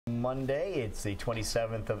Monday. It's the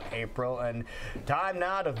 27th of April, and time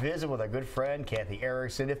now to visit with our good friend Kathy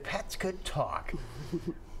Erickson. If pets could talk,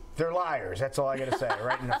 they're liars. That's all I got to say,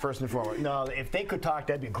 right? First and foremost. No, if they could talk,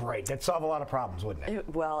 that'd be great. That'd solve a lot of problems, wouldn't it?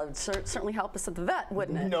 Well, it'd certainly help us at the vet,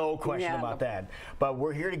 wouldn't it? No question about that. But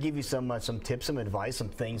we're here to give you some tips, some advice, some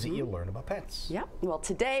things that you learn about pets. Yep. Well,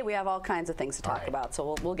 today we have all kinds of things to talk about,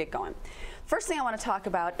 so we'll get going. First thing I want to talk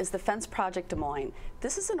about is the Fence Project Des Moines.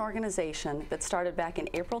 This is an organization that started back in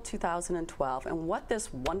April 2012, and what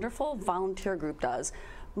this wonderful volunteer group does,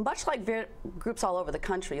 much like groups all over the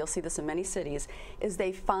country, you'll see this in many cities, is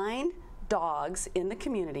they find dogs in the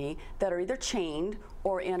community that are either chained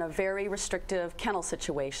or in a very restrictive kennel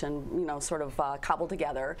situation, you know, sort of cobbled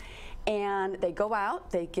together. And they go out,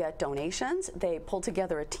 they get donations, they pull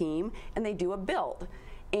together a team, and they do a build.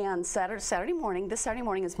 And Saturday morning, this Saturday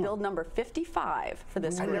morning is build number 55 for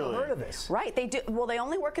this group. I've never heard of this. Right, they do. Well, they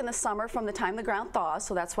only work in the summer from the time the ground thaws,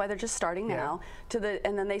 so that's why they're just starting now.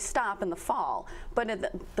 And then they stop in the fall.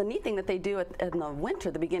 But the neat thing that they do in the winter,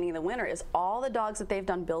 the beginning of the winter, is all the dogs that they've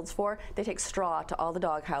done builds for, they take straw to all the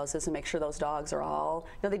dog houses and make sure those dogs are all.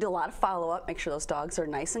 You know, they do a lot of follow-up, make sure those dogs are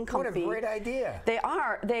nice and comfy. What a great idea! They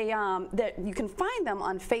are. You can find them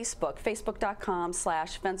on Facebook,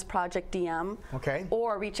 facebook.com/FenceProjectDM. Okay.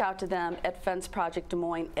 Or reach out to them at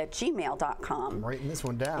fenceprojectdesmoines@gmail.com. I'm writing this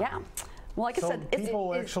one down. Yeah. Well, like I said,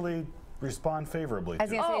 people actually respond favorably. I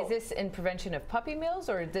was going to say, is this in prevention of puppy mills,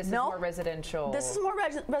 or this is more residential? This is more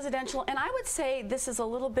residential, and I would say this is a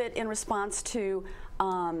little bit in response to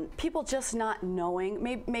people just not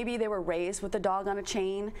knowing. Maybe they were raised with a dog on a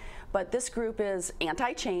chain, but this group is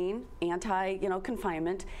anti-chain,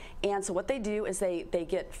 confinement, and so what they do is they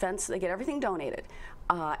get everything donated.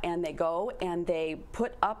 And they go and they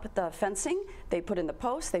put up the fencing, they put in the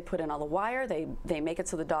posts, they put in all the wire, they make it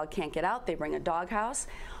so the dog can't get out, they bring a dog house.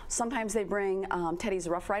 Sometimes they bring, Teddy's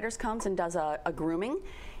Rough Riders comes and does a grooming,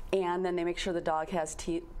 and then they make sure the dog has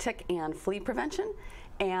tick and flea prevention,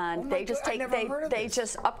 and they just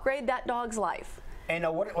upgrade that dog's life. And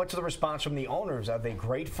what's the response from the owners? Are they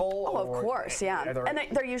grateful? Oh, of course, yeah. And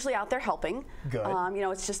they're usually out there helping. Good.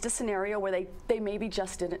 It's just a scenario where they maybe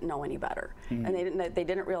just didn't know any better, and they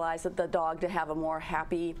didn't realize that the dog, to have a more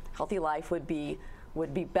happy, healthy life, would be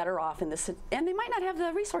better off in this, and they might not have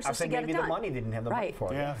the resources to get it done. Maybe the money didn't have the money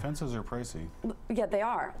for it. Yeah, fences are pricey. Yeah, they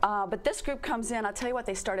are. But this group comes in. I'll tell you what,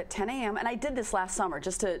 they start at 10 a.m. and I did this last summer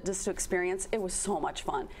just to experience. It was so much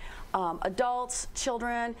fun. Adults,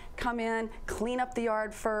 children come in, clean up the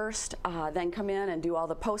yard first, then come in and do all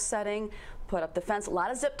the post setting, put up the fence, a lot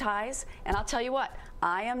of zip ties, and I'll tell you what,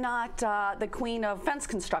 I am not the queen of fence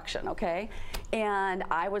construction, okay? And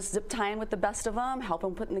I was zip tying with the best of them,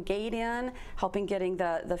 helping putting the gate in, helping getting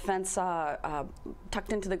the fence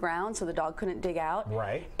tucked into the ground so the dog couldn't dig out.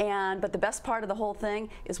 Right. But the best part of the whole thing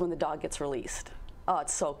is when the dog gets released. Oh,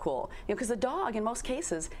 it's so cool. Because the dog, in most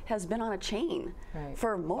cases, has been on a chain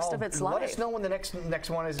for most of its life. Let us know when the next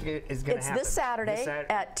one is going to happen. It's this Saturday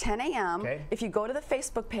at 10 a.m. Okay. If you go to the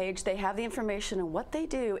Facebook page, they have the information, and what they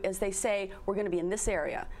do is they say, we're going to be in this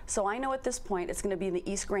area. So I know at this point it's going to be in the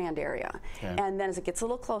East Grand area. Okay. And then as it gets a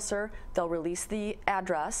little closer, they'll release the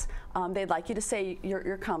address. They'd like you to say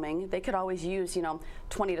you're coming. They could always use,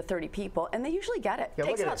 20 to 30 people, and they usually get it. It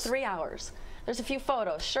takes about 3 hours. There's a few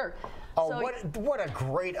photos, sure. Oh, so, what a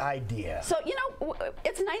great idea. So,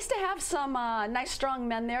 it's nice to have some nice, strong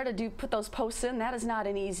men there to put those posts in. That is not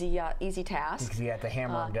an easy task. Because you have to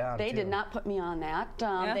hammer them down, They did not put me on that.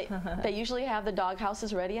 They usually have the dog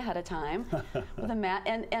houses ready ahead of time with a mat.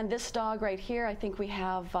 And this dog right here, I think we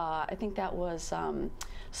have, I think that was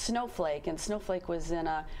Snowflake. And Snowflake was in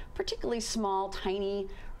a particularly small, tiny,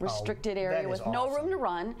 restricted area with no room to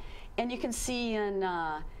run. And you can see in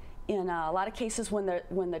a lot of cases when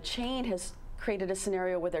the chain has created a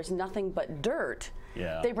scenario where there's nothing but dirt,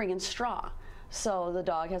 they bring in straw. So the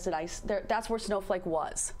dog has a nice, that's where Snowflake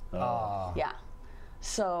was. Oh. Yeah.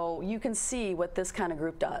 So you can see what this kind of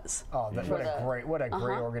group does. Oh, what a great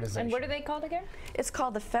organization. And what are they called again? It's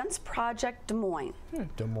called the Fence Project Des Moines.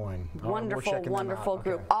 Des Moines. Wonderful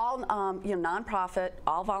group. Okay. All nonprofit,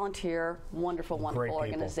 all volunteer, wonderful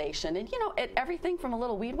organization. And everything from a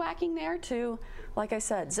little weed whacking there to, like I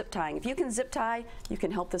said, zip tying. If you can zip tie, you can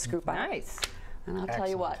help this group out. Nice. And I'll tell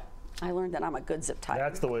you what, I learned that I'm a good zip tie.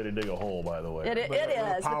 That's the way to dig a hole, by the way. It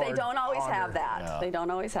is, but they don't always have that. Yeah. They don't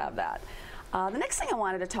always have that. The next thing I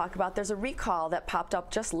wanted to talk about, there's a recall that popped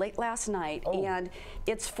up just late last night, and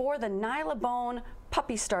it's for the Nylabone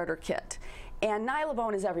Puppy Starter Kit. And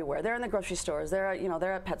Nylabone is everywhere. They're in the grocery stores. They're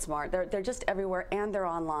at PetSmart. They're just everywhere, and they're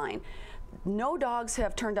online. no dogs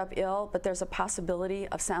have turned up ill, but there's a possibility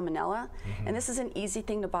of salmonella. And this is an easy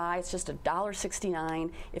thing to buy. It's just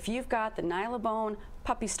 $1.69. If you've got the Nylabone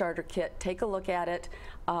puppy starter kit, take a look at it.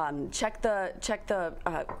 Check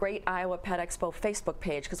the Great Iowa Pet Expo Facebook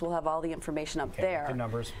page, because we'll have all the information up there. The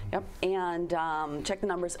numbers. Yep. And check the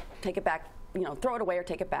numbers. Take it back. You know, throw it away or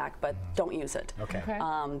take it back, but don't use it. Okay.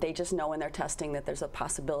 They just know in their testing that there's a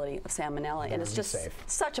possibility of salmonella, and it's just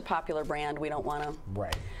such a popular brand. We don't want to.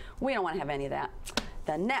 Right. We don't want to have any of that.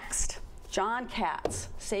 The next, John Katz,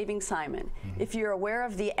 Saving Simon. If you're aware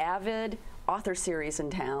of the Avid author series in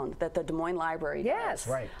town that the Des Moines Library does,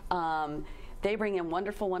 Right. they bring in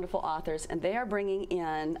wonderful, wonderful authors, and they are bringing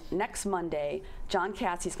in next Monday, John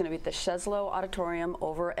Katz. He's going to be at the Cheslow Auditorium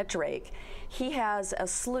over at Drake. He has a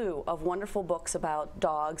slew of wonderful books about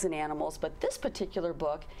dogs and animals, but this particular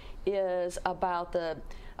book is about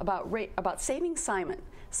saving Simon.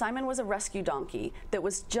 Simon was a rescue donkey that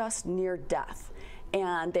was just near death.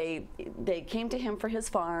 And they came to him for his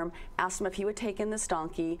farm, asked him if he would take in this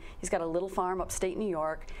donkey. He's got a little farm upstate New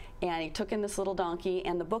York, and he took in this little donkey.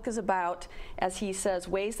 And the book is about, as he says,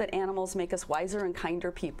 ways that animals make us wiser and kinder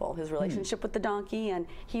people. His relationship with the donkey, and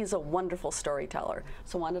he's a wonderful storyteller.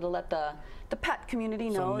 So wanted to let the pet community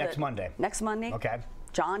know next Monday. Next Monday. Okay.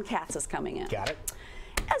 John Katz is coming in. Got it.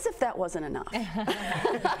 As if that wasn't enough.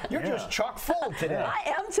 You're just chock full today.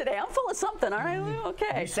 I am today. I'm full of something, aren't I?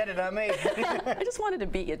 Okay. You said it on me. I just wanted to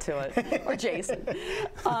beat you to it, or Jason.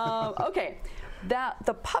 Okay,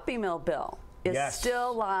 the puppy mill bill is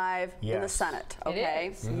still live in the Senate. Okay,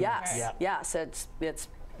 It is? yes, yes, it's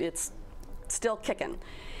still kicking.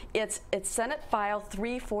 It's Senate File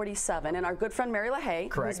 347, and our good friend Mary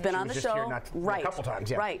LaHaye, who's been on the show, a couple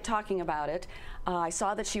times, right, talking about it. I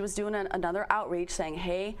saw that she was doing another outreach saying,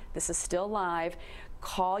 hey, this is still live.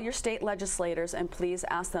 Call your state legislators and please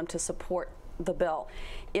ask them to support the bill.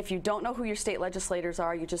 If you don't know who your state legislators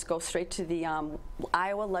are, you just go straight to the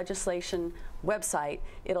Iowa legislation website.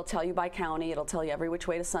 It'll tell you by county. It'll tell you every which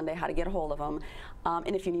way to Sunday how to get a hold of them.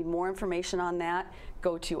 And if you need more information on that,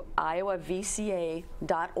 go to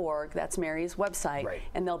iowavca.org. That's Mary's website. Right.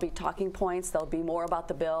 And there'll be talking points. There'll be more about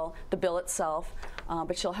the bill itself.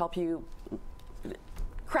 But she'll help you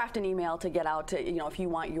craft an email to get out to, if you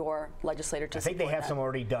want your legislator to support I think they have that. some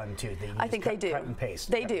already done too. I think they do. Cut and paste.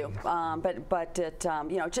 They do. But it,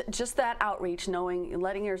 just that outreach,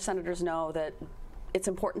 letting your senators know that it's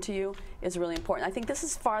important to you is really important. I think this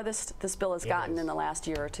is farthest this bill has gotten in the last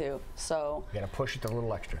year or two. So you got to push it a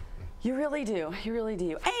little extra. You really do. You really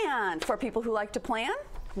do. And for people who like to plan,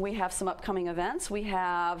 we have some upcoming events. We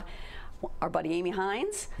have our buddy Amy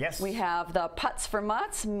Hines. Yes. We have the Putts for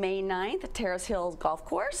Mutts, May 9th at Terrace Hills Golf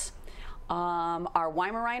Course. Our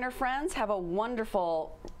Weimaraner friends have a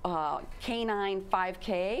wonderful K9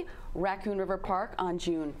 5K, Raccoon River Park on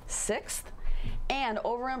June 6th. And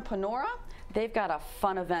over in Panora, they've got a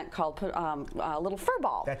fun event called Little Fur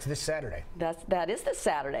Ball. That's this Saturday. That is this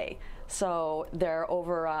Saturday. So they're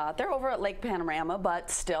over at Lake Panorama, but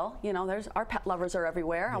still, there's our pet lovers are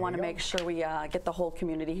everywhere. I want to make sure we get the whole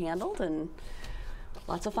community handled, and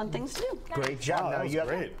lots of fun things to do. Great job. Wow, Now that was you have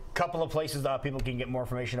a great. couple of places people can get more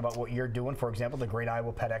information about what you're doing. For example, the Great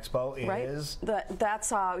Iowa Pet Expo is.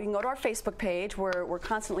 That's you can go to our Facebook page. We're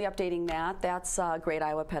constantly updating that. That's Great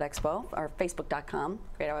Iowa Pet Expo, or Facebook.com,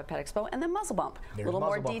 Great Iowa Pet Expo, and then Muzzle Bump. A little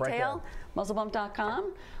more Muzzle Bump right detail.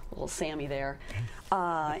 Muzzlebump.com. Little Sammy there,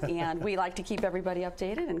 and we like to keep everybody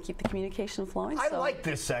updated and keep the communication flowing. I like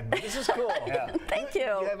this segment. This is cool. Thank you.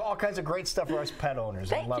 You have all kinds of great stuff for us pet owners.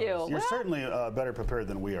 Thank and you. lovers. You're certainly better prepared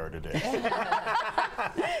than we are today.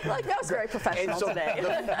 Like that was very professional today.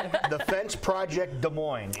 The Fence Project Des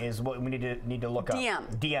Moines is what we need to look up.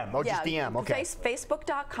 DM. Oh, just DM. Okay.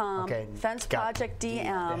 Facebook.com. Okay. Fence Project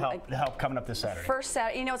DM. To help coming up this Saturday. First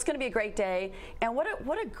Saturday. It's going to be a great day, and what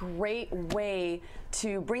a great way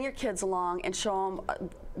to bring your kids along and show them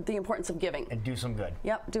the importance of giving. And do some good.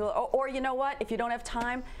 Yep. Or you know what? If you don't have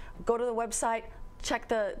time, go to the website. Go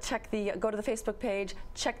to the Facebook page,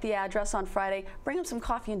 check the address on Friday, bring them some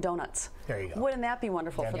coffee and donuts. There you go. Wouldn't that be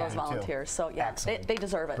wonderful for those me too. volunteers? So yeah, they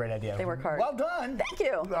deserve it. Great idea. They work hard. Well done. Thank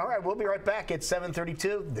you. All right, we'll be right back at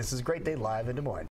 7:32. This is Great Day Live in Des Moines.